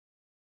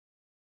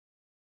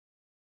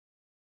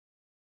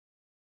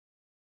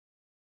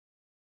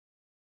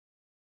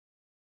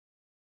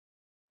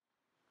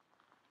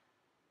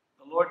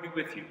Lord be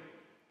with you.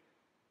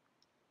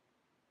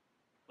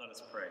 Let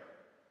us pray.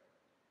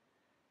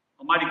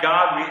 Almighty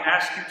God, we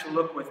ask you to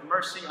look with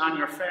mercy on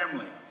your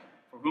family,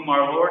 for whom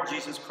our Lord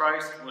Jesus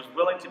Christ was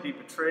willing to be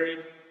betrayed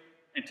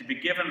and to be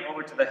given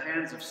over to the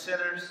hands of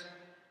sinners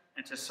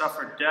and to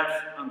suffer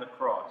death on the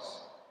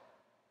cross,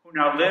 who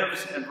now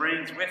lives and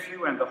reigns with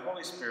you and the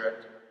Holy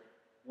Spirit,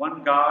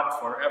 one God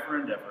forever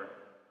and ever.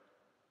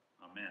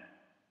 Amen.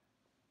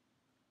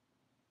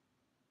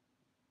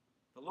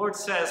 The Lord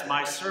says,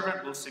 "My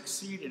servant will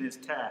succeed in his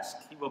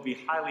task. He will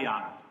be highly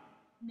honored."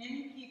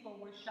 Many people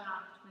were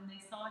shocked when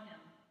they saw him.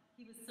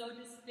 He was so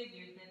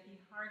disfigured that he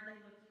hardly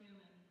looked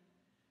human.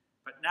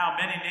 But now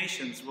many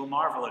nations will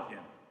marvel at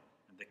him,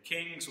 and the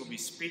kings will be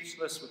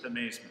speechless with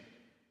amazement.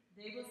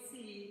 They will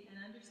see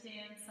and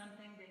understand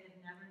something they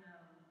had never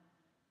known.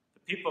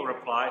 The people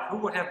replied, "Who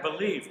would have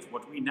believed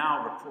what we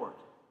now report?"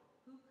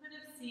 Who could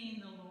have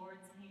seen the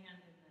Lord's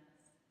hand in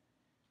this?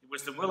 It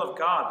was the will of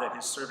God that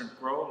his servant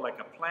grow like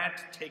a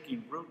plant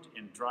taking root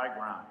in dry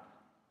ground.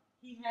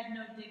 He had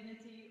no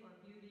dignity or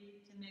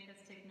beauty to make us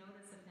take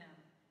notice of him.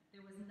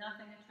 There was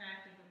nothing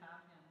attractive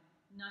about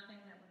him, nothing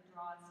that would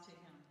draw us to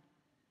him.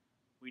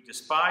 We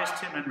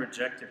despised him and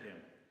rejected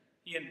him.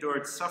 He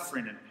endured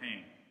suffering and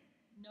pain.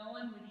 No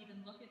one would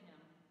even look at him.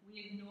 We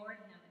ignored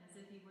him as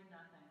if he were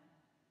nothing.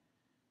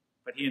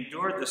 But he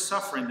endured the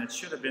suffering that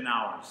should have been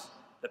ours,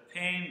 the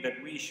pain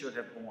that we should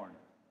have borne.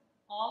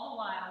 All the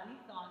while we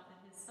thought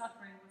that his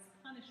suffering was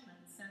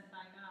punishment sent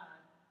by God.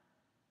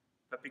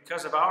 But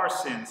because of our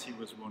sins he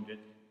was wounded,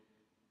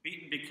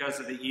 beaten because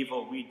of the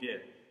evil we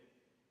did.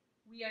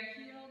 We are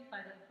healed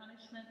by the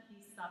punishment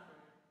he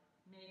suffered,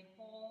 made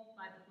whole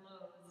by the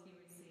blows he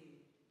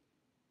received.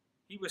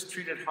 He was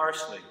treated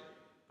harshly,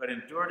 but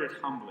endured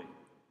it humbly.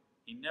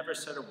 He never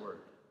said a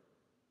word.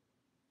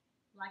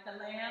 Like a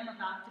lamb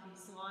about to be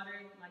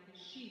slaughtered, like a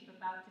sheep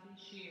about to be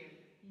sheared,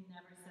 he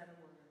never said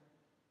a word.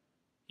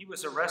 He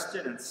was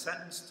arrested and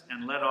sentenced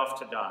and led off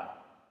to die,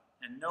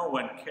 and no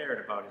one cared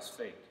about his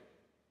fate.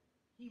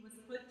 He was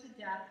put to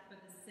death for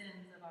the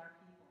sins of our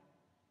people.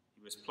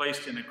 He was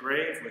placed in a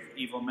grave with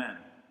evil men.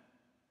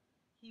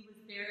 He was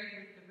buried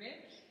with the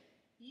rich,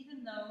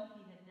 even though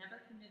he had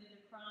never committed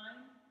a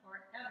crime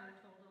or ever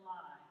told a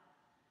lie.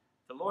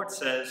 The Lord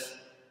says,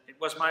 "It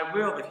was my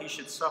will that he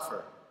should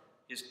suffer.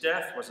 His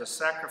death was a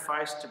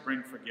sacrifice to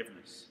bring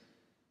forgiveness."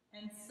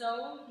 And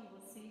so he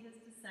will see his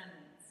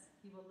descendants.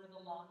 He will live a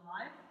long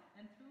life,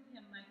 and through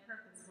him my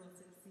purpose will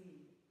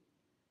succeed.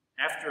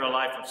 After a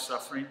life of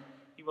suffering,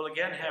 he will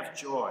again have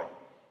joy.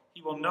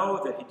 He will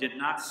know that he did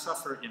not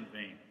suffer in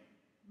vain.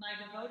 My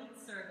devoted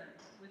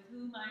servant, with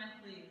whom I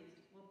am pleased,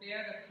 will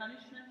bear the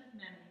punishment of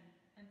many,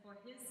 and for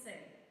his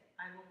sake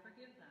I will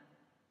forgive them.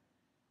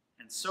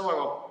 And so I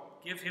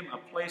will give him a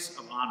place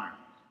of honor,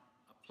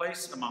 a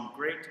place among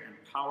great and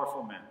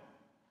powerful men.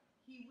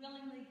 He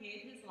willingly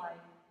gave his life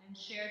and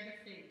shared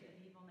the fate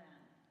of evil men.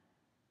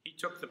 He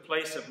took the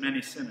place of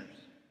many sinners.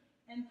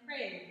 And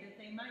prayed that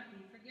they might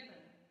be forgiven.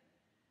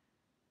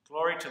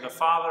 Glory to the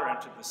Father,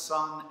 and to the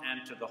Son,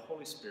 and to the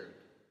Holy Spirit.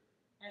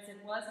 As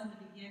it was in the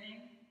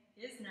beginning,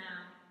 is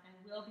now,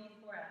 and will be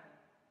forever.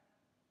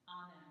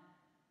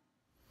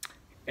 Amen.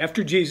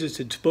 After Jesus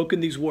had spoken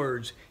these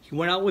words, he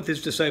went out with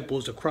his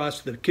disciples across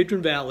the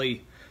Kidron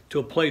Valley to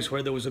a place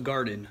where there was a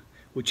garden,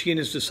 which he and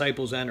his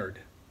disciples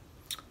entered.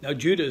 Now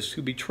Judas,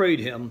 who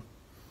betrayed him,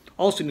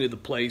 also knew the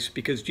place,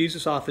 because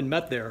Jesus often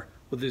met there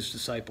with his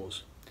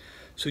disciples.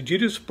 So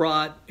Judas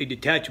brought a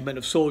detachment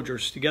of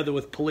soldiers together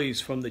with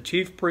police from the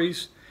chief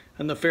priests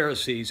and the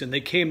Pharisees, and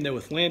they came there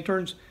with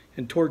lanterns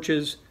and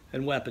torches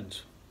and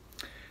weapons.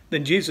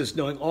 Then Jesus,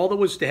 knowing all that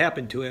was to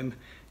happen to him,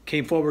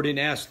 came forward and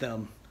asked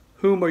them,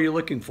 "Whom are you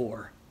looking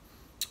for?"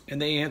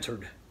 And they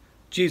answered,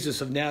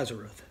 "Jesus of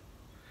Nazareth."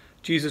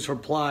 Jesus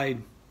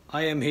replied,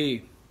 "I am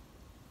he."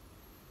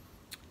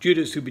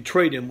 Judas, who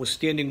betrayed him, was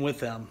standing with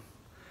them.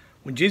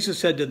 When Jesus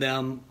said to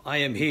them, "I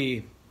am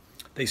he,"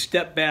 they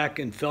stepped back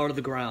and fell to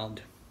the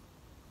ground.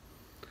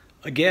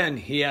 Again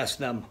he asked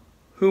them,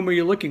 "Whom are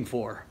you looking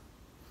for?"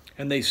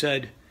 And they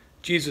said,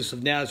 "Jesus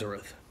of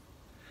Nazareth."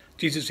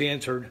 Jesus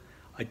answered,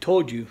 "I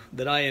told you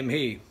that I am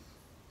he.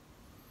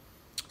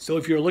 So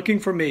if you're looking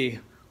for me,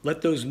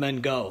 let those men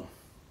go."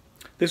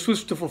 This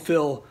was to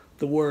fulfill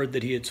the word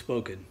that he had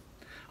spoken.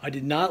 "I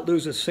did not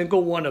lose a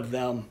single one of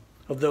them,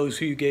 of those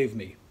who you gave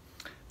me."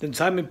 Then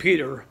Simon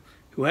Peter,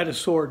 who had a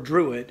sword,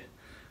 drew it,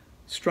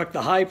 struck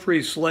the high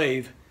priest's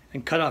slave,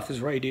 and cut off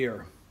his right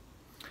ear.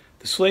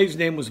 The slave's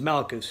name was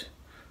Malchus.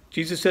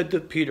 Jesus said to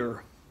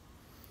Peter,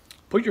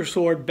 "Put your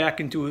sword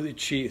back into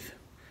its sheath.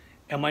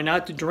 Am I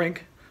not to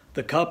drink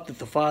the cup that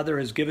the Father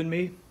has given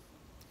me?"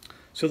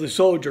 So the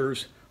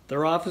soldiers,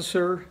 their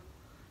officer,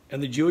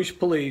 and the Jewish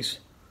police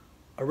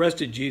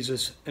arrested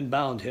Jesus and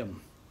bound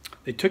him.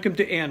 They took him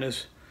to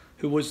Annas,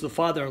 who was the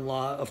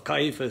father-in-law of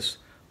Caiaphas,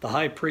 the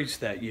high priest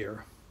that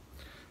year.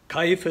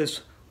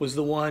 Caiaphas was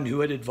the one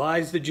who had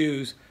advised the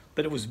Jews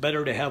that it was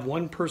better to have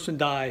one person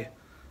die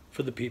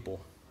for the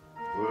people.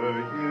 Were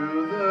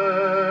you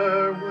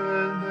there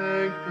when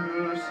they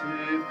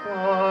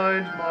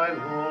crucified my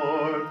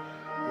Lord?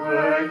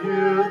 Were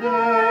you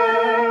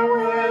there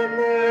when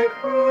they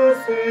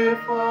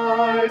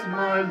crucified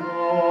my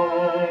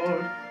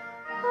Lord?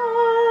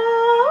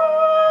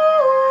 Oh,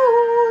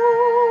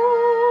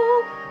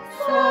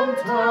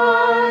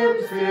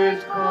 sometimes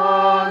it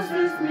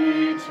causes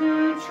me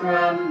to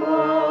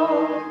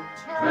tremble,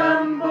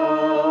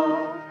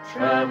 tremble,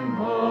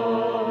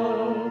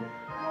 tremble.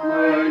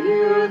 Were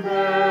you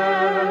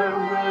there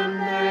when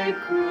they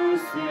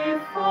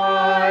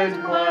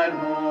crucified my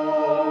Lord?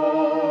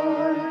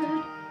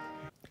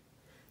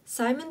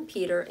 Simon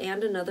Peter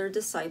and another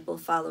disciple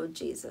followed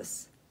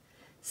Jesus.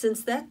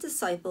 Since that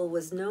disciple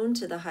was known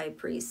to the high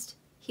priest,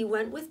 he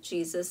went with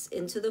Jesus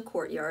into the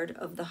courtyard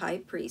of the high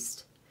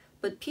priest,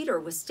 but Peter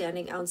was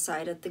standing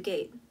outside at the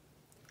gate.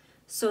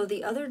 So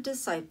the other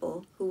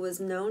disciple, who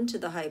was known to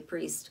the high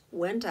priest,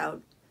 went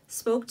out,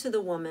 spoke to the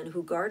woman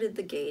who guarded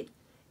the gate,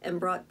 and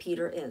brought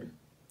Peter in.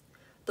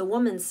 The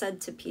woman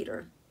said to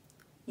Peter,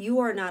 "You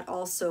are not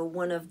also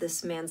one of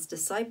this man's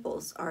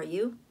disciples, are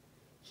you?"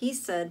 He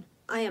said,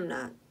 "I am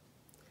not."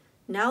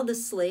 Now the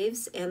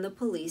slaves and the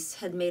police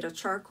had made a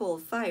charcoal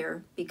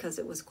fire because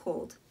it was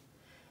cold,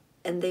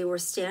 and they were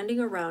standing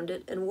around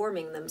it and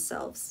warming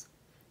themselves.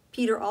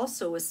 Peter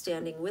also was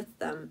standing with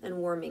them and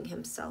warming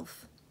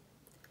himself.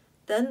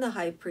 Then the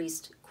high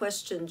priest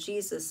questioned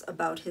Jesus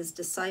about his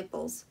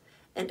disciples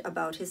and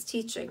about his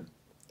teaching.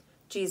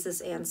 Jesus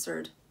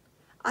answered,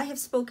 "I have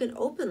spoken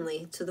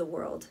openly to the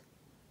world.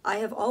 I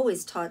have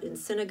always taught in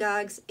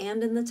synagogues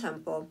and in the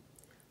temple,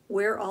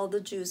 where all the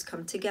Jews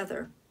come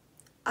together.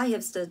 I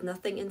have said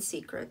nothing in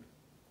secret.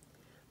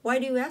 Why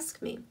do you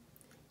ask me?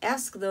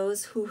 Ask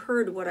those who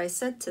heard what I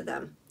said to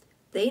them.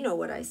 They know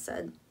what I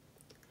said."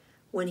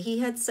 When he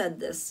had said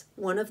this,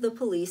 one of the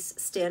police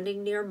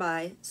standing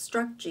nearby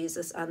struck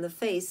Jesus on the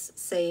face,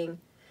 saying,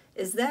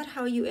 "Is that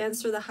how you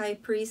answer the high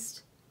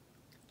priest?"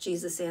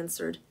 Jesus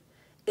answered,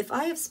 "If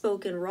I have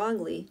spoken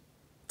wrongly,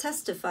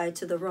 testify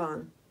to the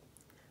wrong.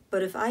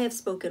 But if I have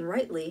spoken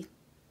rightly,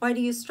 why do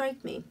you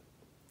strike me?"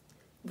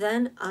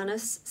 Then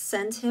Annas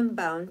sent him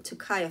bound to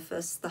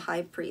Caiaphas the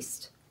high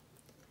priest.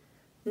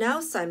 Now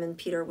Simon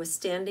Peter was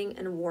standing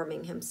and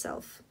warming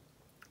himself.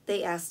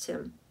 They asked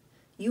him,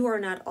 "You are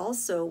not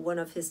also one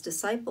of his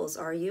disciples,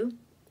 are you?"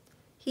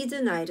 He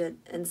denied it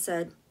and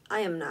said, "I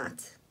am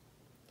not."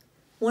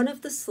 One of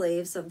the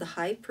slaves of the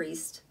high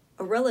priest,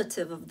 a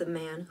relative of the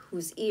man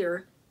whose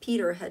ear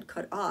Peter had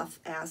cut off,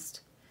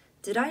 asked,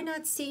 "Did I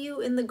not see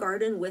you in the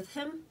garden with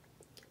him?"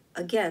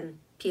 Again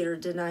Peter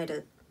denied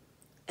it,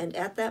 and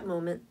at that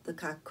moment the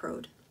cock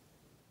crowed.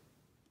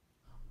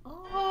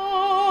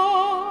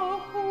 Ah,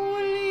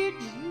 holy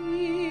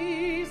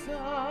Jesus,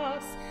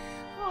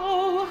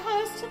 how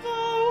hast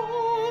thou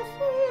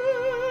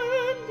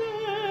offended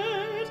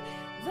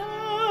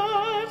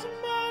that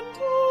man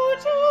to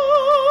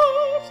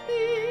judge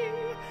thee,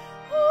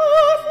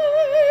 as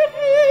if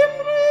he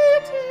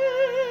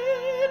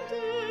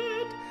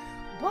pretended,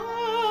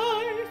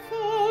 by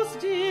false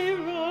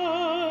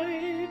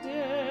derided,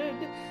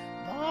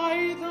 by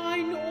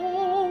thine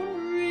own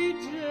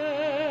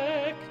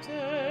rejected,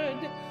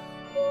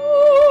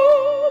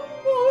 oh,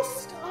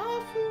 most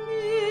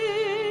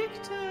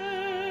afflicted.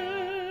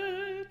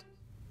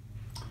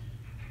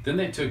 Then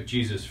they took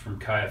Jesus from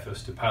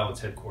Caiaphas to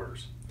Pilate's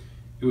headquarters.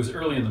 It was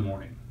early in the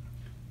morning.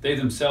 They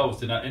themselves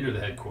did not enter the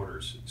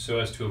headquarters so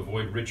as to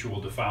avoid ritual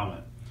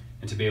defilement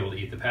and to be able to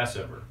eat the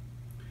Passover.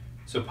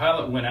 So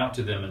Pilate went out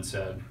to them and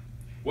said,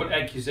 "What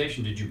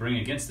accusation did you bring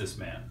against this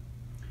man?"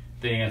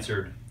 They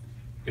answered,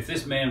 "If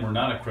this man were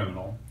not a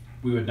criminal,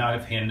 we would not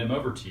have handed him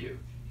over to you."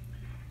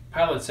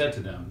 Pilate said to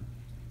them,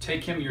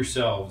 "Take him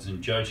yourselves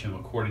and judge him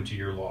according to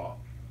your law."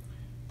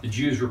 The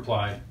Jews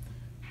replied,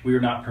 "We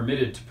are not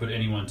permitted to put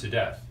anyone to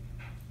death."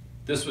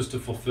 This was to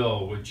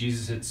fulfill what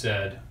Jesus had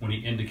said when he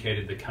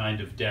indicated the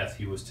kind of death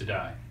he was to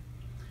die.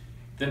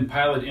 Then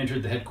Pilate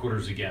entered the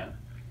headquarters again,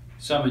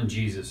 summoned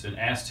Jesus, and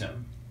asked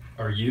him,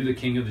 "Are you the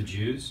king of the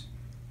Jews?"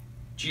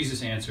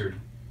 Jesus answered,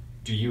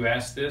 "Do you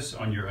ask this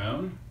on your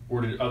own,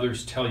 or did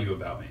others tell you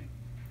about me?"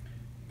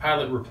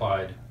 Pilate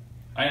replied,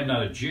 "I am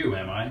not a Jew,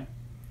 am I?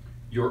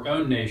 Your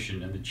own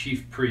nation and the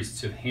chief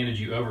priests have handed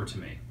you over to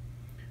me.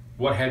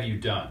 What have you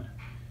done?"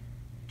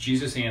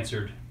 Jesus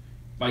answered,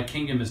 "My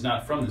kingdom is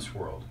not from this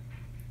world.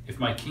 If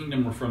my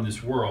kingdom were from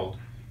this world,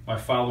 my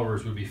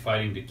followers would be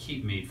fighting to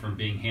keep me from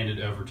being handed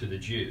over to the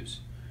Jews.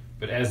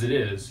 But as it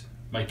is,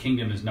 my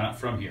kingdom is not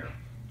from here."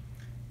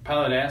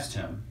 Pilate asked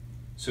him,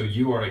 "So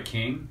you are a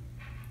king?"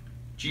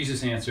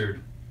 Jesus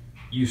answered,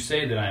 "You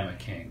say that I am a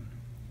king.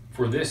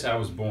 For this I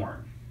was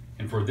born,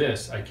 and for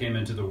this I came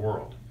into the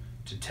world,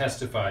 to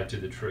testify to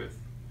the truth.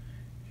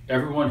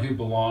 Everyone who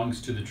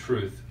belongs to the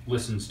truth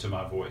listens to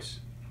my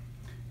voice."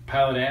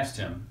 Pilate asked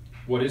him,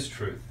 "What is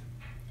truth?"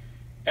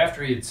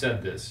 After he had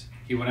said this,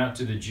 he went out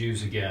to the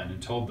Jews again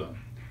and told them,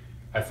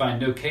 "I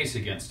find no case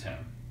against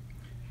him,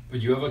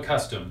 but you have a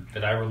custom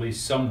that I release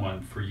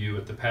someone for you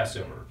at the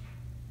Passover.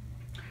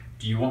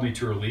 Do you want me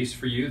to release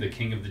for you the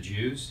king of the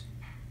Jews?"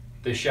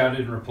 They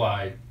shouted and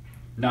replied,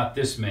 "Not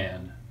this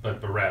man,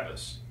 but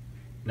Barabbas."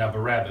 Now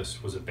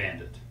Barabbas was a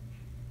bandit.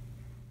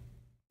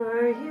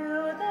 Were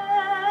you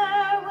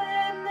there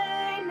when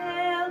they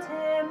nailed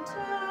him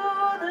to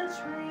the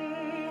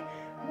tree?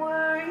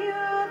 Were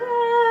you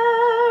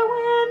there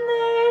when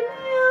they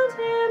nailed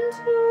him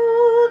to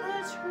the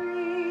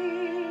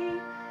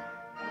tree?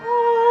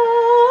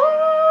 Oh,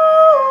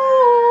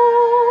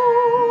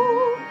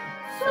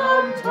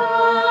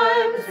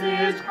 sometimes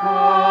it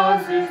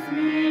causes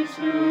me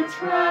to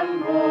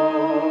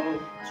tremble,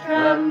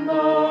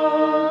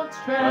 tremble,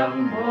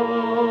 tremble.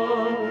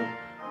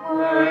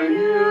 Were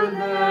you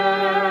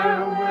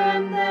there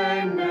when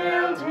they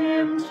nailed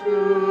him to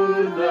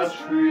the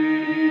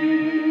tree?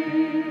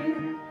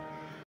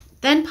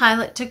 Then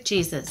Pilate took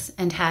Jesus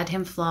and had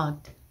him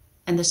flogged.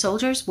 And the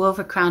soldiers wove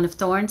a crown of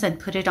thorns and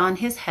put it on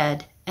his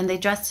head, and they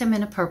dressed him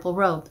in a purple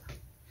robe.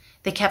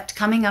 They kept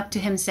coming up to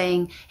him,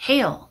 saying,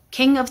 "Hail,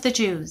 King of the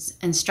Jews,"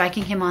 and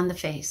striking him on the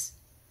face.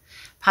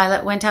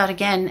 Pilate went out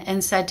again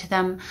and said to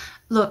them,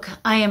 "Look,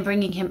 I am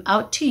bringing him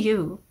out to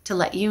you to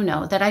let you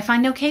know that I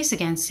find no case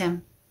against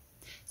him."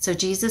 So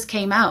Jesus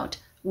came out,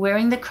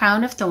 wearing the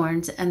crown of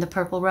thorns and the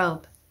purple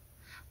robe.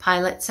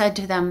 Pilate said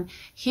to them,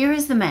 "Here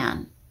is the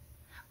man."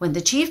 When the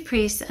chief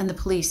priests and the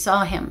police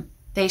saw him,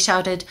 they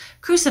shouted,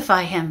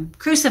 "Crucify him!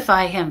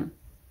 Crucify him!"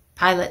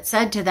 Pilate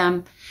said to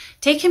them,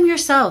 "Take him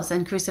yourselves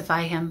and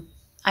crucify him.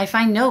 I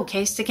find no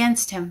case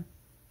against him."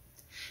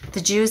 The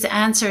Jews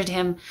answered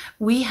him,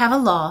 "We have a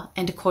law,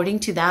 and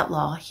according to that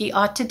law he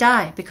ought to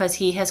die because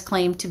he has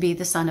claimed to be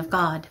the Son of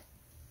God."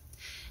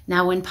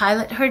 Now when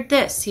Pilate heard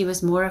this, he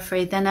was more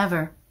afraid than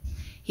ever.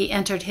 He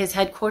entered his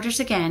headquarters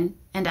again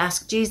and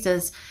asked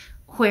Jesus,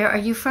 "Where are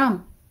you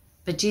from?"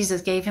 But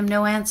Jesus gave him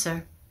no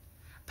answer.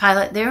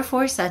 Pilate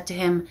therefore said to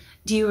him,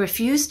 "Do you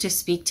refuse to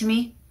speak to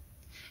me?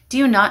 Do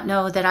you not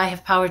know that I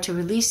have power to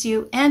release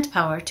you and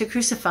power to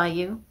crucify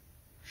you?"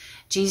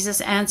 Jesus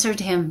answered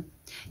him,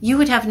 "You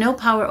would have no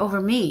power over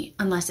me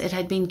unless it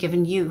had been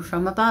given you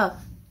from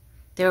above.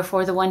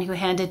 Therefore the one who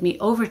handed me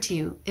over to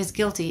you is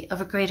guilty of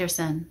a greater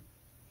sin."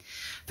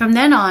 From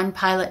then on,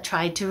 Pilate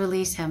tried to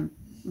release him,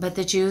 but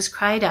the Jews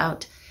cried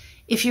out,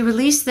 "If you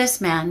release this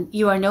man,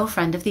 you are no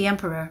friend of the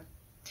emperor.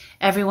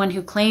 Everyone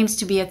who claims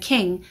to be a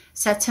king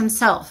sets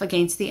himself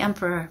against the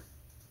emperor."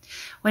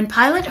 When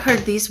Pilate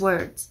heard these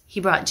words,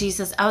 he brought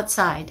Jesus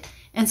outside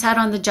and sat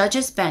on the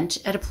judge's bench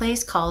at a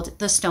place called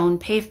the Stone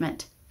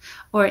Pavement,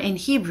 or in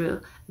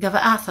Hebrew,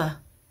 Gavaatha.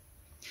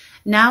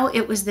 Now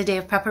it was the day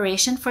of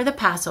preparation for the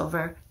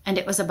Passover, and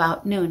it was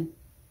about noon.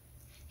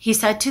 He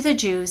said to the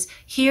Jews,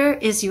 "Here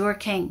is your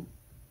king."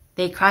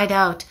 They cried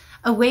out,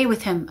 "Away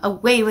with him!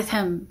 Away with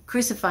him!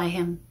 Crucify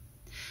him!"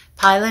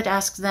 Pilate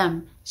asked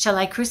them, "Shall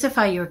I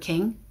crucify your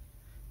king?"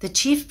 The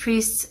chief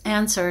priests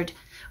answered,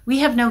 "We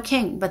have no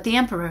king but the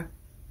emperor."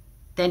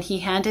 Then he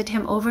handed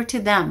him over to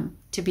them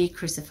to be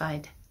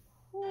crucified.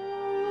 Who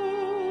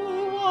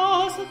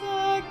was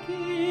the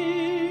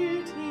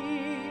guilty?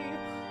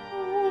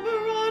 Who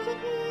brought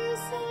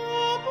this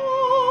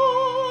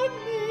upon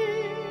me?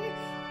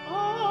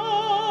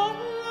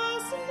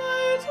 Alas,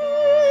 my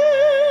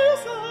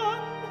Jesus,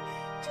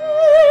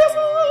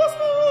 Jesus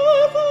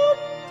hath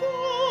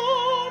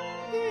undone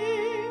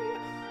thee.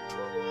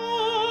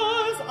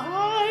 'Twas I,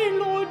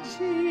 Lord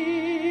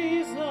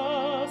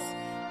Jesus,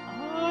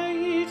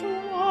 it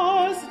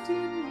was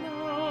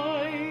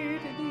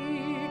denied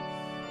thee.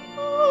 I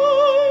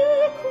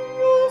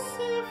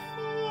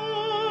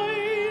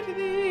crucified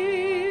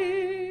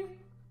thee.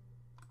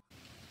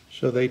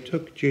 So they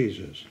took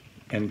Jesus,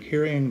 and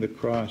carrying the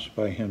cross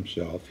by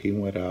himself, he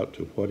went out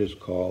to what is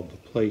called the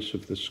place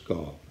of the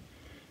skull,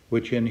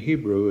 which in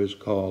Hebrew is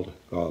called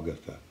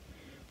Golgotha.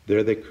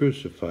 There they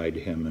crucified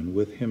him, and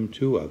with him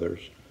 2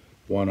 others,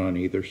 one on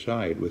either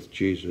side, with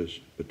Jesus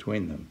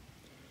between them.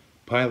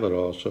 Pilate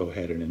also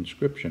had an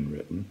inscription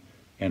written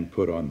and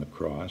put on the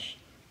cross.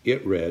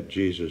 It read,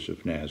 "Jesus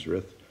of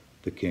Nazareth,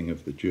 the King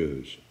of the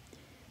Jews."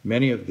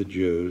 Many of the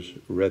Jews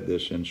read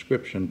this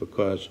inscription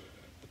because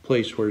the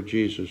place where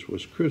Jesus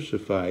was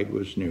crucified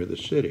was near the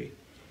city,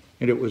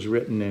 and it was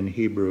written in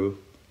Hebrew,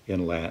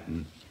 in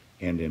Latin,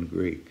 and in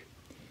Greek.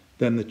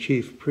 Then the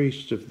chief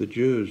priests of the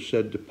Jews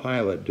said to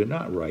Pilate, "Do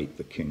not write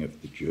the King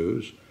of the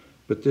Jews,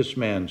 but this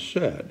man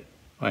said,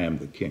 'I am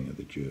the King of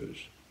the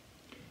Jews.'"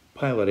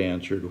 Pilate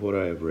answered, "What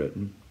I have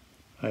written,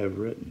 I have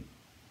written."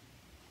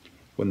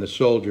 When the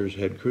soldiers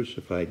had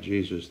crucified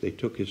Jesus, they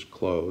took his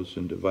clothes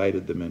and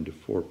divided them into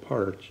 4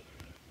 parts,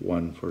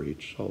 one for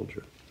each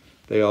soldier.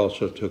 They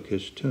also took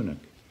his tunic.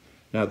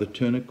 Now the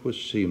tunic was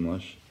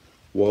seamless,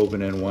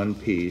 woven in one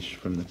piece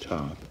from the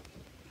top.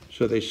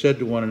 So they said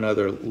to one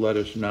another, "Let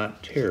us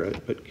not tear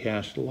it, but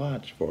cast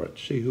lots for it,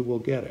 see who will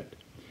get it."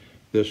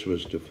 This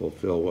was to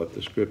fulfill what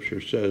the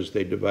scripture says,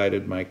 "They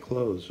divided my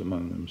clothes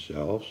among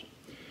themselves,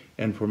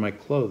 and for my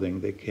clothing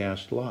they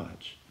cast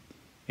lots."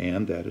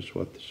 And that is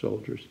what the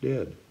soldiers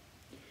did.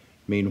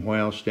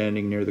 Meanwhile,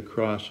 standing near the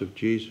cross of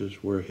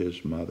Jesus were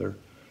his mother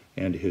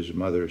and his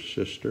mother's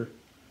sister,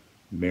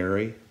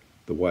 Mary,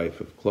 the wife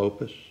of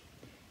Clopas,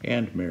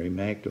 and Mary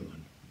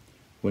Magdalene.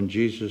 When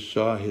Jesus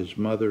saw his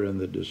mother and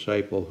the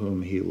disciple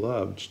whom he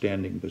loved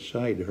standing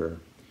beside her,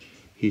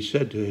 he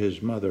said to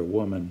his mother,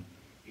 "Woman,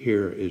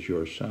 "Here is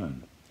your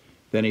son."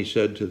 Then he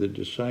said to the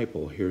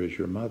disciple, "Here is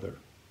your mother."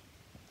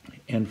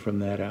 And from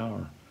that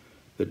hour,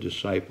 the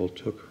disciple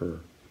took her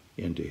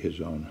into his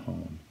own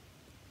home.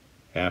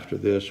 After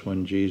this,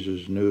 when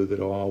Jesus knew that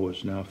all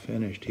was now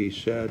finished, he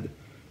said,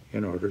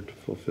 in order to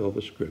fulfill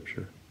the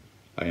scripture,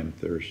 "I am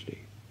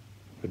thirsty."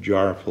 A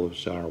jar full of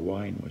sour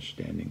wine was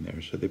standing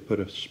there, so they put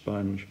a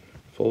sponge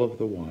full of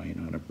the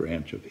wine on a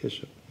branch of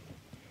hyssop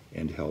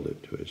and held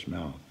it to his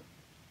mouth.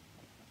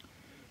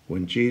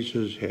 When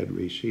Jesus had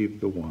received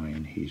the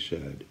wine, he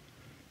said,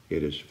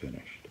 "It is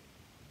finished."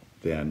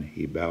 Then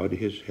he bowed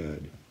his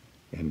head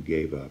and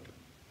gave up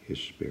his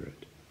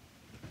spirit.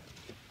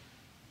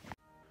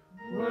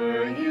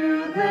 Were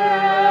you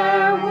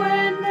there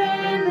when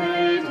they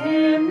laid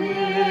him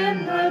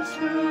in the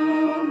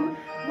tomb?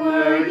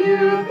 Were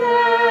you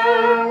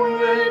there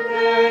when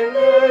they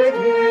laid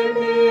him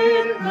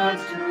in the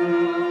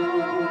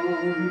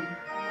tomb?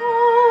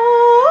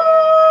 Oh,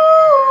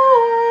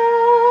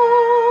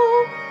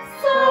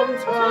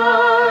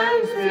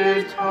 sometimes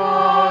it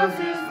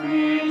causes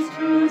me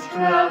to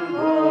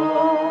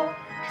tremble,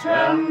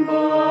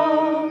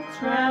 tremble,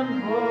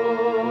 tremble.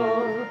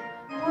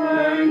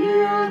 Were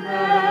you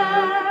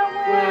there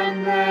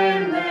when they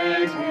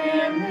laid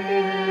him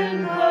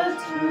in the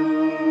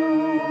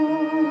tomb?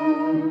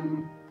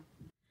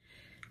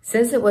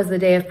 Since it was the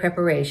day of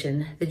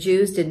preparation, the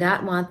Jews did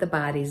not want the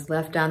bodies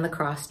left on the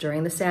cross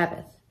during the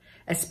Sabbath,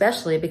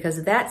 especially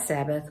because that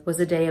Sabbath was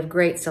a day of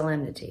great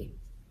solemnity.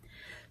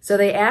 So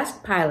they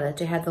asked Pilate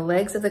to have the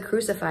legs of the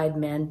crucified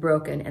men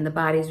broken and the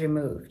bodies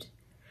removed.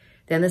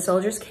 Then the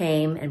soldiers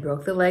came and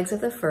broke the legs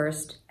of the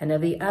first and of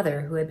the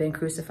other who had been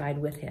crucified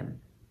with him.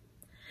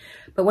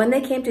 But when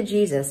they came to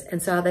Jesus and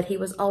saw that he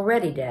was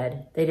already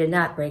dead, they did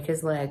not break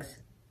his legs.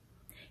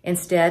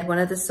 Instead, one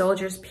of the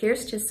soldiers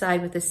pierced his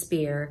side with a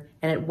spear,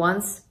 and at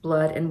once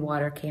blood and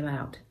water came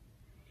out.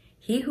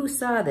 He who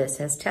saw this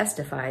has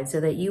testified so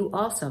that you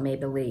also may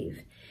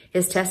believe.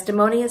 His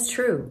testimony is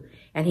true,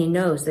 and he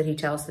knows that he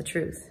tells the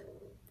truth.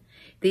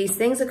 These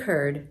things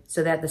occurred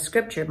so that the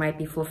scripture might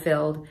be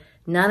fulfilled,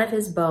 "None of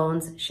his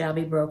bones shall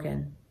be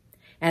broken."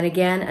 And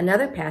again,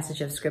 another passage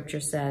of scripture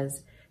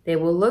says, "They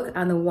will look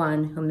on the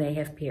one whom they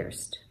have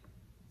pierced."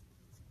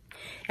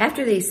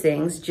 After these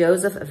things,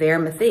 Joseph of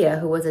Arimathea,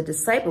 who was a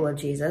disciple of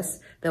Jesus,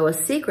 though a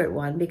secret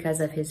one because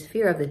of his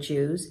fear of the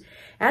Jews,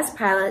 asked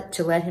Pilate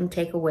to let him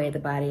take away the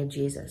body of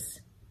Jesus.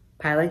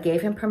 Pilate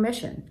gave him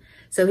permission,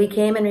 so he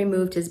came and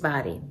removed his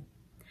body.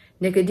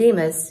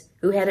 Nicodemus,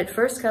 who had at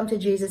first come to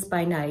Jesus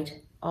by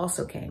night,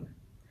 also came,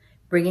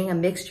 bringing a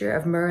mixture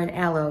of myrrh and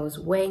aloes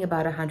weighing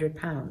about 100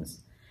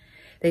 pounds.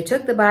 They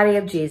took the body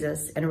of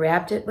Jesus and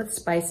wrapped it with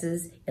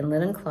spices in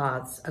linen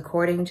cloths,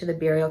 according to the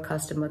burial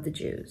custom of the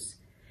Jews.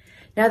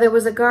 Now there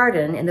was a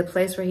garden in the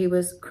place where he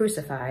was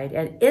crucified,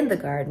 and in the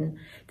garden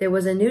there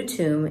was a new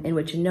tomb in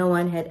which no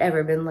one had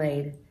ever been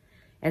laid.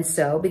 And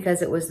so,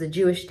 because it was the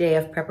Jewish day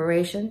of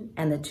preparation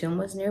and the tomb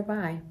was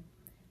nearby,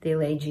 they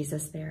laid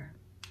Jesus there.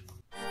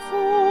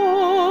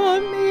 For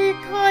me,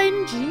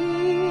 kind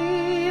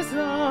Jesus,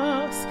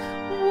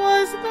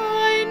 was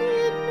thine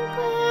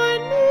incarnation,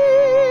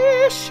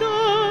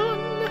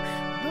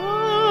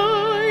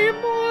 thy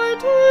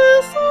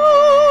mortal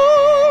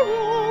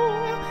sorrow,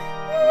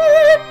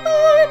 in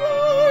thy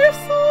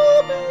life's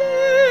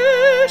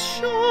oblation,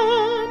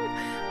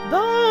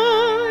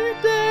 thy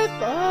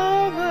death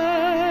of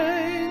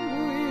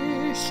anguish,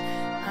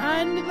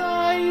 and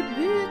thy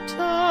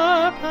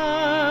bitter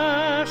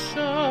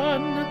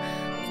passion,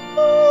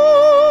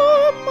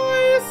 for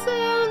my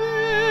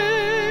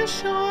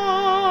salvation.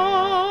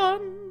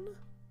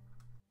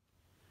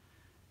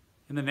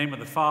 In the name of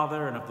the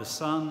Father, and of the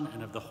Son,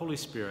 and of the Holy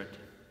Spirit.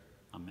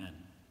 Amen.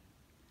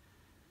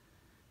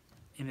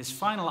 In his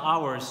final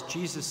hours,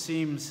 Jesus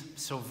seems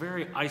so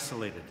very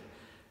isolated,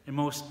 a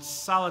most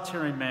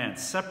solitary man,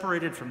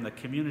 separated from the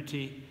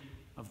community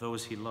of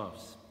those he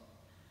loves.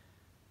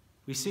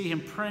 We see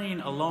him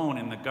praying alone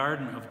in the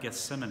Garden of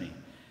Gethsemane.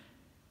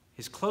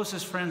 His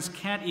closest friends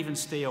can't even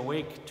stay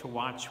awake to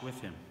watch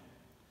with him.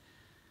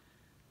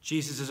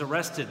 Jesus is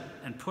arrested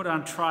and put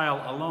on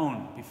trial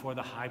alone before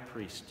the high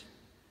priest.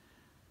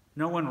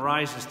 No one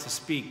rises to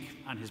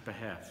speak on his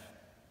behalf.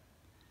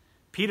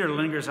 Peter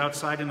lingers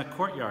outside in the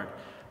courtyard,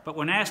 but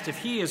when asked if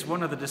he is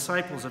one of the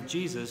disciples of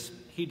Jesus,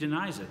 he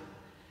denies it.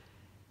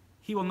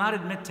 He will not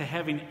admit to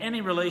having any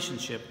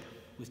relationship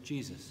with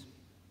Jesus.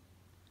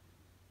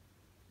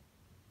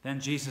 Then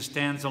Jesus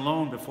stands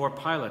alone before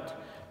Pilate,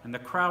 and the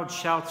crowd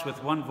shouts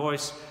with one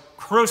voice,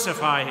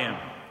 "Crucify him!"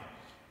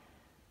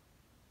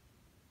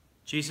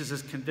 Jesus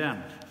is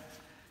condemned,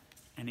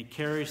 and he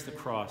carries the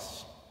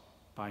cross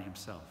by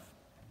himself.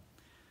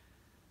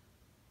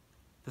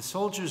 The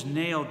soldiers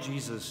nail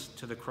Jesus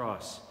to the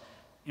cross,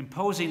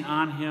 imposing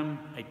on him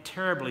a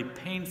terribly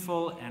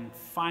painful and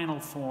final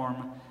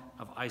form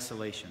of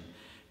isolation.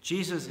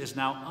 Jesus is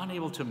now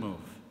unable to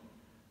move.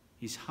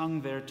 He's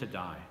hung there to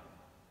die.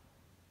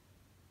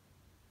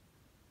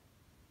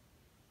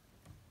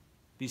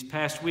 These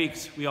past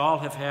weeks, we all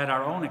have had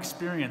our own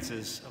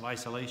experiences of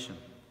isolation.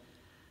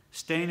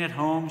 Staying at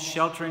home,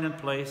 sheltering in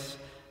place,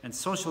 and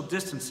social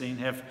distancing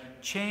have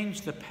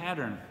changed the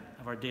pattern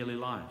of our daily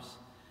lives.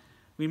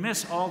 We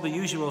miss all the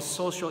usual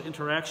social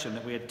interaction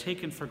that we had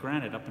taken for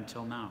granted up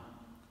until now.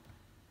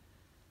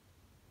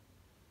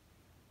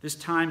 This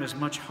time is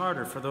much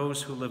harder for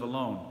those who live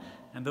alone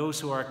and those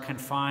who are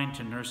confined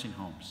to nursing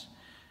homes.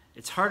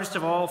 It's hardest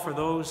of all for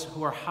those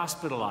who are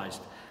hospitalized,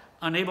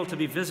 unable to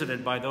be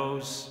visited by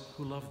those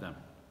who love them.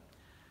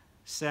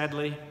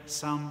 Sadly,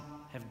 some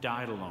have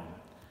died alone,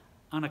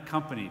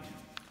 unaccompanied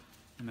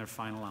in their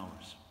final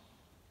hours.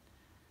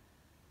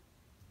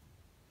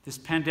 This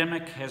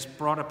pandemic has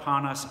brought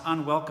upon us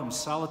unwelcome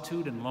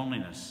solitude and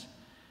loneliness.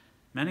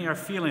 Many are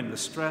feeling the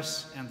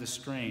stress and the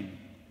strain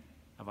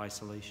of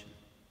isolation.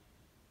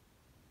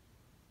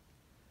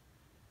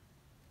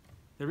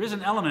 There is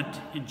an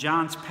element in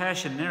John's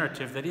passion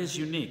narrative that is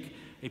unique,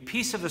 a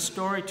piece of the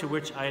story to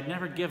which I had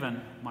never given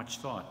much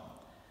thought.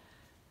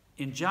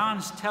 In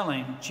John's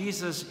telling,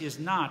 Jesus is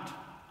not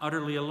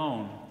utterly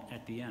alone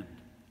at the end.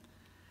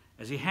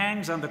 As he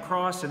hangs on the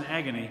cross in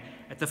agony,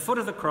 at the foot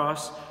of the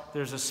cross,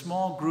 there's a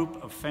small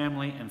group of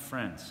family and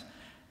friends.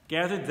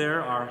 Gathered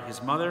there are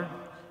his mother,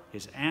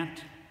 his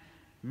aunt,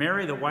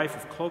 Mary, the wife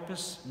of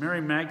Clopas,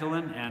 Mary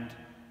Magdalene, and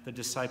the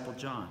disciple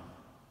John.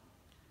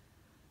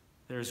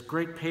 There's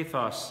great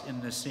pathos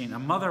in this scene, a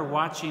mother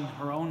watching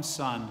her own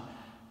son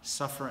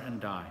suffer and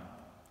die.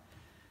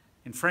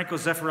 In Franco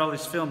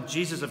Zeffirelli's film,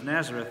 Jesus of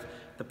Nazareth,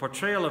 the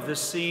portrayal of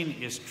this scene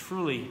is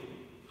truly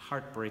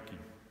heartbreaking.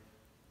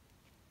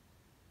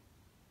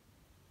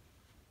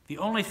 The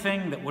only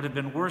thing that would have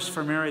been worse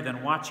for Mary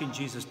than watching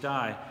Jesus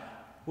die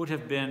would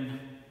have been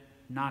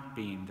not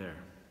being there.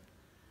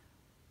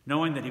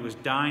 Knowing that he was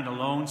dying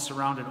alone,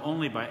 surrounded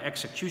only by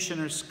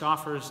executioners,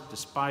 scoffers,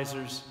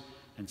 despisers,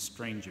 and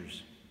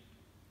strangers.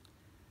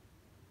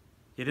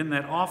 Yet in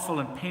that awful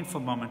and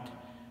painful moment,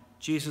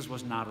 Jesus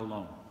was not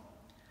alone.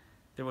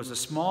 There was a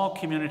small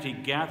community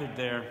gathered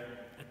there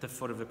at the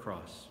foot of the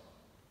cross.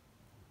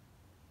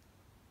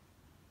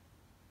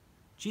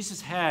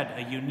 Jesus had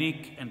a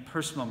unique and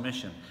personal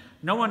mission.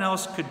 No one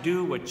else could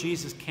do what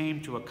Jesus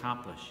came to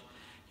accomplish.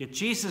 Yet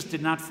Jesus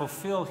did not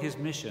fulfill his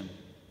mission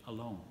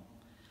alone.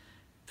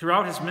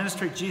 Throughout his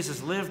ministry,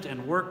 Jesus lived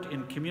and worked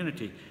in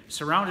community,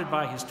 surrounded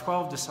by his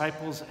 12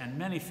 disciples and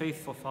many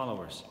faithful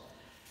followers.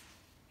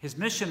 His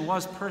mission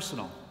was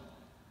personal,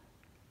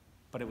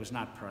 but it was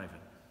not private.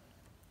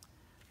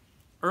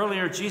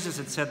 Earlier, Jesus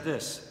had said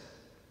this,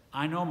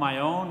 "I know my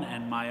own,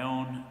 and my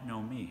own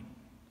know me.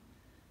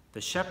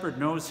 The shepherd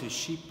knows his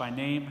sheep by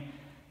name,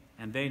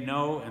 and they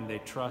know and they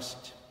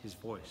trust his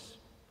voice."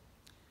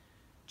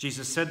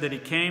 Jesus said that he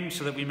came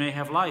so that we may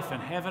have life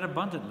and have it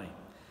abundantly.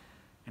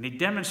 And he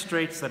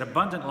demonstrates that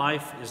abundant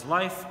life is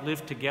life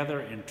lived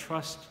together in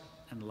trust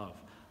and love,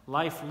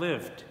 life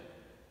lived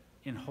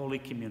in holy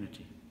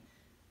community.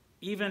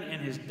 Even in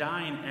his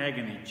dying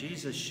agony,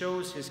 Jesus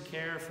shows his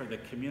care for the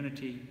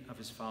community of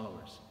his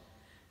followers.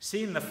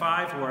 Seeing the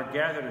 5 who are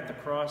gathered at the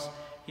cross,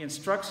 he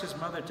instructs his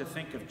mother to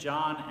think of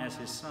John as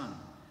his son,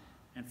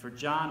 and for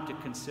John to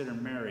consider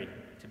Mary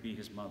to be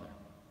his mother.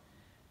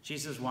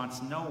 Jesus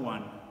wants no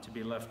one to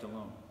be left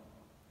alone.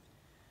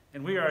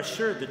 And we are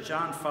assured that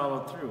John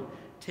followed through,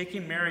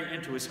 taking Mary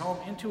into his home,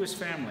 into his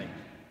family,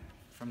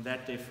 from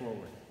that day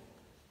forward.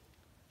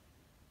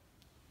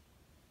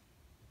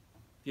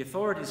 The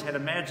authorities had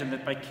imagined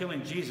that by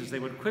killing Jesus, they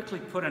would quickly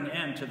put an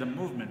end to the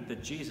movement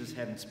that Jesus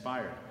had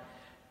inspired.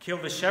 Kill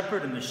the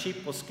shepherd and the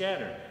sheep will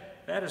scatter.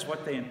 That is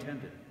what they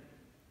intended.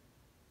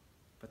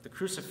 But the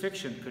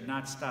crucifixion could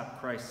not stop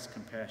Christ's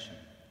compassion.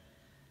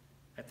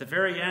 At the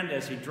very end,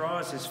 as he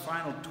draws his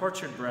final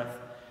tortured breath,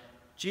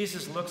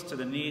 Jesus looks to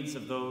the needs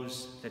of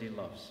those that he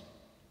loves.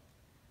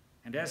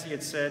 And as he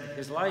had said,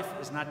 his life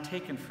is not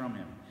taken from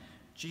him.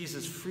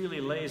 Jesus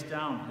freely lays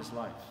down his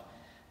life.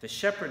 The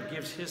shepherd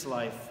gives his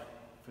life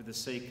for the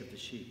sake of the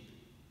sheep.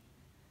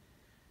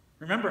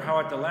 Remember how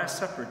at the Last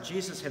Supper,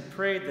 Jesus had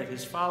prayed that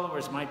his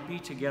followers might be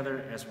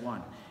together as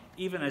one,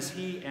 even as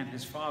he and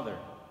his Father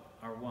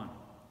are one.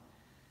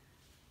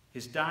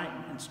 His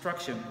dying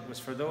instruction was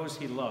for those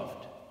he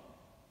loved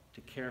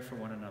to care for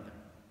one another.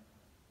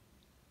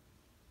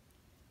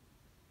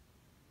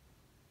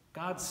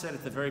 God said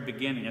at the very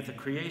beginning, at the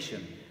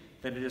creation,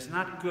 that it is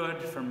not good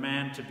for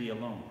man to be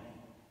alone.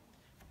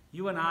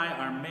 You and I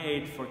are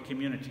made for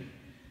community.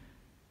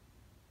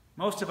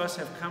 Most of us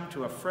have come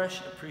to a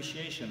fresh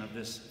appreciation of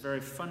this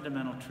very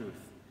fundamental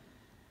truth.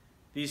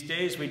 These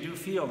days we do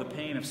feel the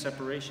pain of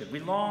separation. We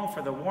long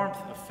for the warmth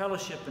of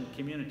fellowship and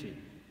community.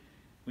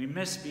 We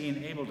miss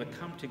being able to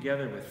come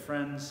together with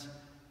friends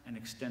and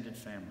extended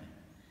family.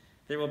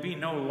 There will be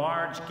no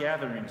large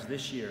gatherings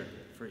this year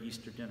for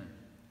Easter dinner.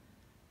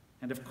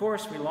 And of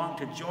course, we long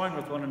to join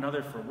with one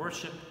another for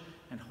worship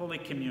and Holy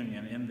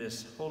Communion in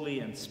this holy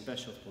and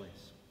special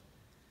place.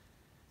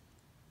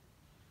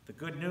 The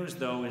good news,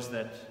 though, is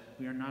that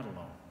we are not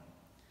alone.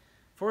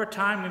 For a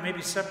time, we may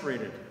be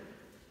separated,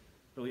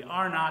 but we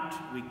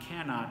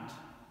cannot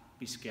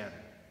be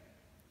scattered.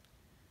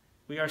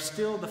 We are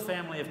still the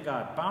family of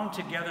God, bound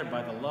together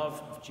by the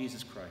love of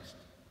Jesus Christ.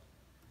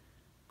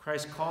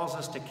 Christ calls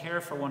us to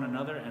care for one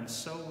another, and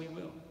so we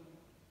will.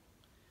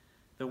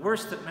 The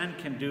worst that men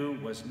can do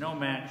was no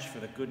match for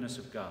the goodness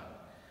of God,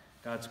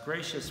 God's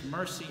gracious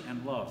mercy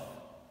and love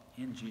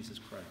in Jesus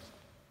Christ.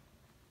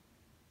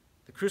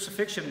 The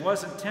crucifixion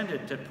was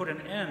intended to put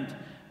an end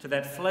to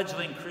that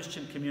fledgling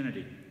Christian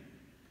community.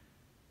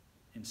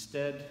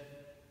 Instead,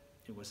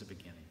 it was a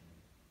beginning.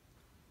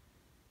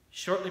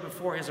 Shortly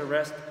before his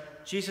arrest,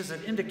 Jesus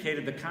had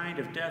indicated the kind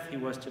of death he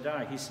was to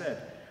die. He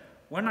said,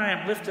 "When I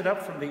am lifted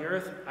up from the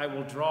earth, I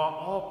will draw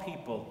all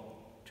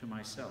people to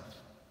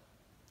myself."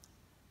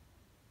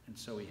 And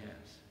so he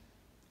has.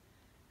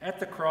 At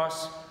the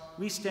cross,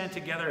 we stand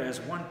together as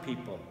one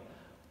people,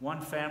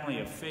 one family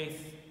of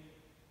faith,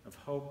 of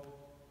hope,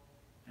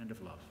 and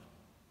of love.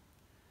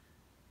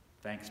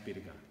 Thanks be to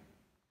God.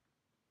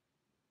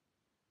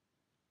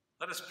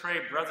 Let us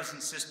pray, brothers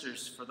and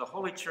sisters, for the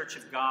Holy Church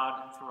of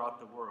God throughout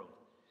the world,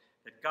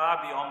 that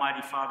God, the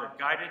Almighty Father,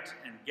 guide it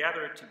and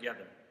gather it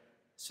together,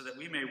 so that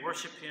we may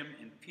worship him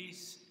in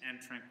peace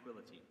and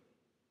tranquility.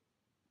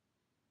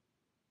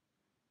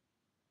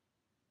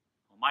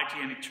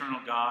 Almighty and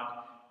eternal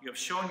God, you have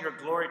shown your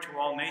glory to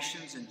all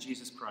nations in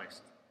Jesus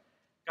Christ.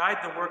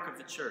 Guide the work of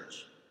the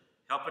church.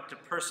 Help it to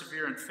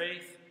persevere in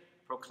faith,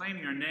 proclaim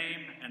your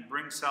name, and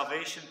bring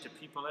salvation to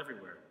people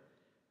everywhere.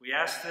 We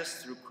ask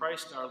this through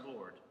Christ our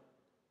Lord.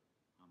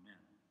 Amen.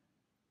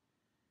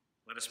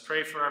 Let us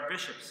pray for our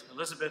bishops,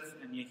 Elizabeth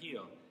and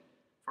Yehiel,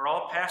 for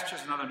all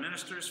pastors and other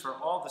ministers, for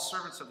all the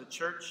servants of the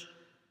church,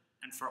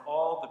 and for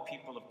all the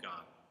people of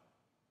God.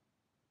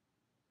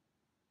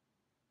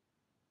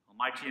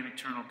 Almighty and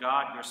eternal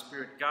God, your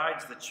Spirit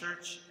guides the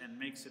church and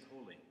makes it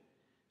holy.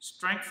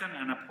 Strengthen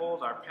and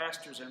uphold our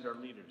pastors and our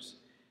leaders.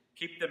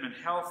 Keep them in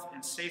health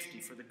and safety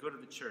for the good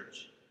of the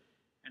church,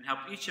 and help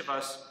each of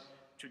us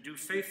to do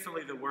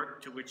faithfully the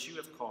work to which you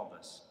have called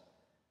us.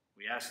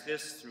 We ask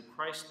this through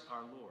Christ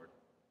our Lord.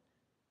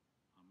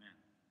 Amen.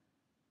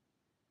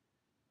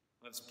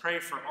 Let us pray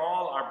for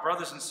all our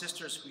brothers and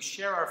sisters who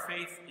share our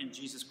faith in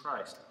Jesus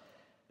Christ,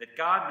 that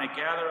God may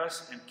gather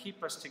us and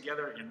keep us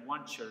together in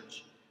one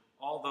church,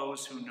 all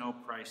those who know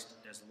Christ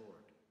as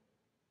Lord.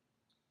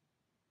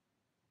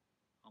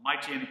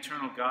 Almighty and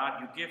eternal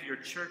God, you give your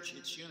church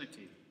its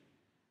unity.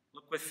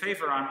 Look with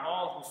favor on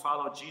all who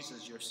follow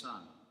Jesus, your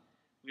Son.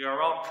 We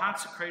are all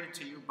consecrated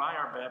to you by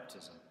our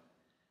baptism.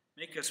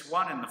 Make us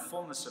one in the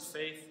fullness of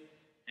faith,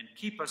 and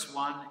keep us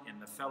one in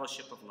the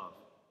fellowship of love.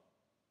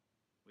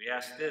 We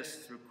ask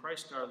this through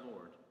Christ our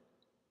Lord.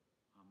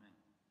 Amen.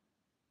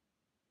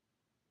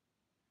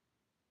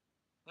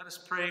 Let us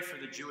pray for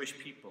the Jewish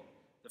people,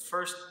 the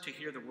first to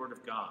hear the word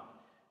of God,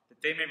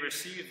 that they may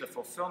receive the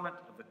fulfillment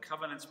of the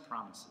covenant's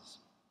promises.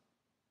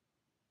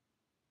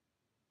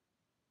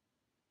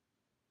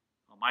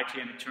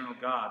 Almighty and eternal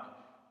God,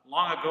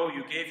 long ago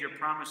you gave your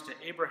promise to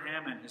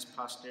Abraham and his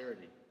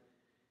posterity.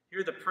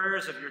 Hear the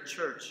prayers of your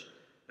church,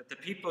 that the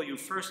people you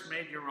first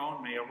made your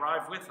own may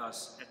arrive with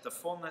us at the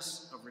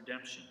fullness of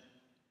redemption.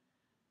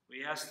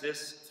 We ask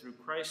this through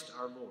Christ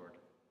our Lord.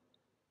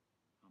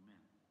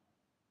 Amen.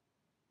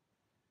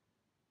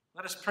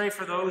 Let us pray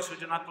for those who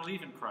do not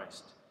believe in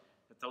Christ,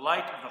 that the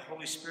light of the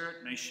Holy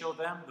Spirit may show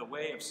them the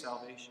way of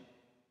salvation.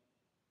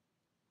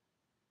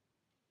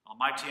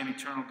 Almighty and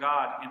eternal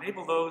God,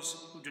 enable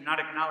those who do not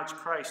acknowledge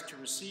Christ to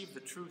receive the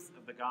truth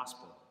of the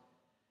gospel.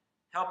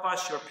 Help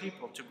us, your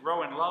people, to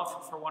grow in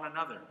love for one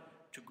another,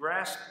 to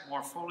grasp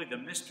more fully the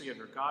mystery of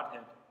your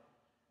Godhead,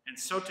 and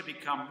so to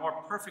become more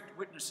perfect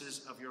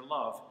witnesses of your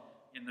love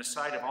in the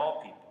sight of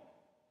all people.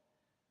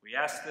 We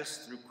ask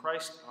this through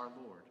Christ our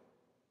Lord.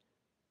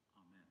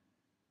 Amen.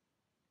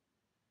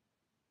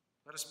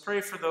 Let us pray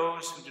for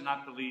those who do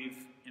not believe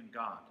in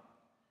God,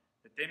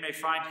 that they may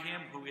find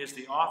him who is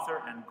the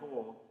author and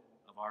goal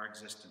of our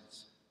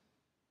existence.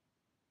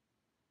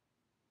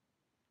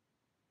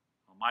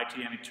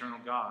 Almighty and eternal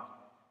God,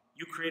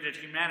 you created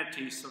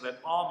humanity so that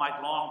all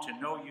might long to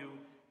know you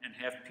and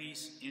have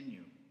peace in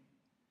you.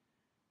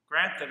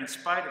 Grant that in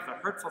spite of the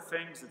hurtful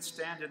things that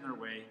stand in their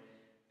way,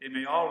 they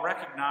may all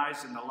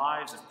recognize in the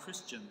lives of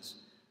Christians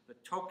the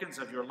tokens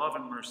of your love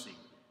and mercy,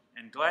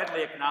 and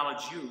gladly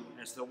acknowledge you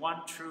as the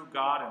one true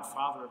God and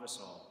Father of us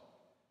all.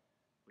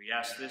 We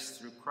ask this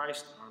through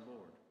Christ our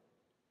Lord.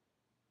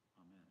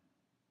 Amen.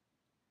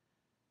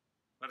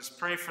 Let us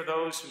pray for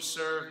those who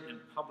serve in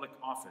public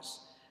office,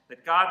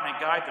 that God may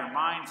guide their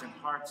minds and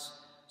hearts,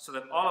 so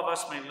that all of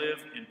us may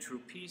live in true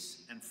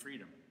peace and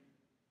freedom.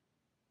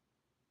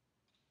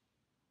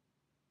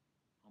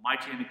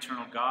 Almighty and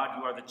eternal God,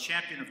 you are the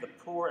champion of the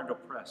poor and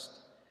oppressed.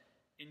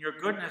 In your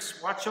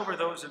goodness, watch over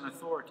those in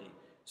authority,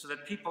 so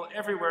that people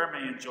everywhere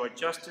may enjoy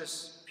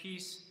justice,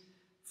 peace,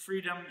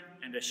 freedom,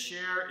 and a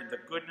share in the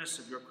goodness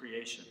of your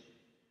creation.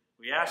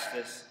 We ask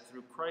this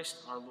through Christ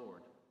our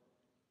Lord.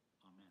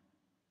 Amen.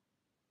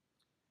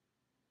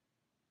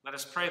 Let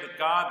us pray that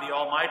God, the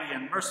Almighty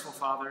and merciful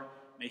Father,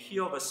 may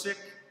heal the sick,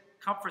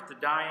 comfort the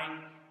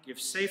dying, give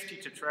safety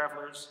to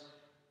travelers,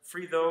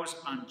 free those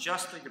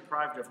unjustly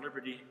deprived of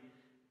liberty,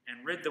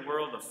 and rid the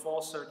world of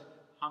falsehood,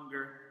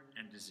 hunger,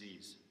 and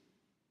disease.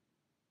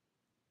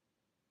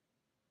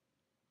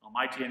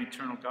 Almighty and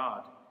eternal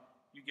God,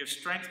 you give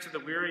strength to the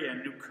weary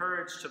and new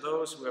courage to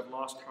those who have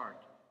lost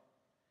heart.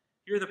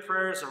 Hear the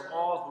prayers of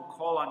all who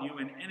call on you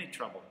in any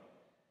trouble,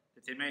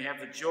 that they may have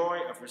the joy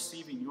of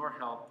receiving your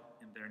help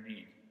in their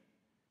need.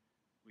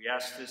 We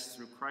ask this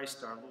through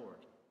Christ our Lord.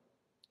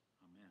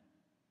 Amen.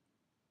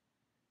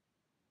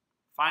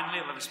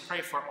 Finally, let us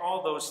pray for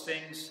all those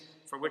things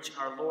for which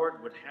our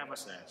Lord would have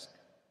us ask.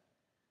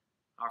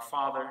 Our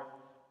Father,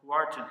 who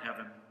art in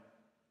heaven,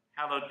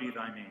 hallowed be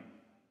thy name.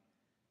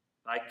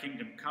 Thy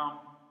kingdom come,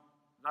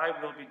 thy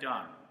will be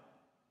done,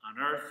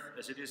 on earth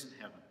as it is in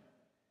heaven.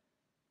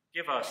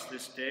 Give us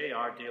this day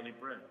our daily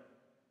bread,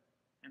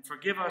 and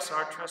forgive us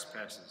our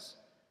trespasses,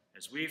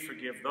 as we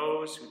forgive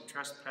those who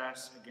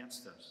trespass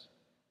against us.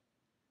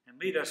 And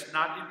lead us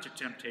not into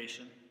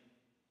temptation,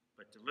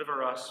 but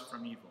deliver us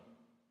from evil.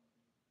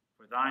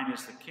 For thine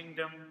is the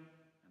kingdom,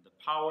 and the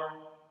power,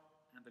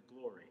 and the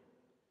glory,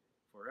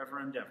 forever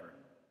and ever.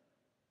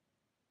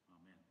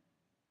 Amen.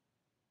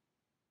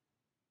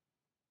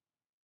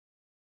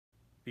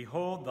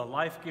 Behold the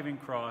life-giving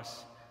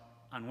cross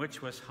on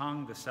which was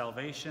hung the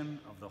salvation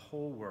of the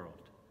whole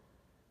world.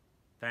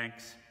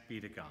 Thanks be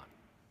to God.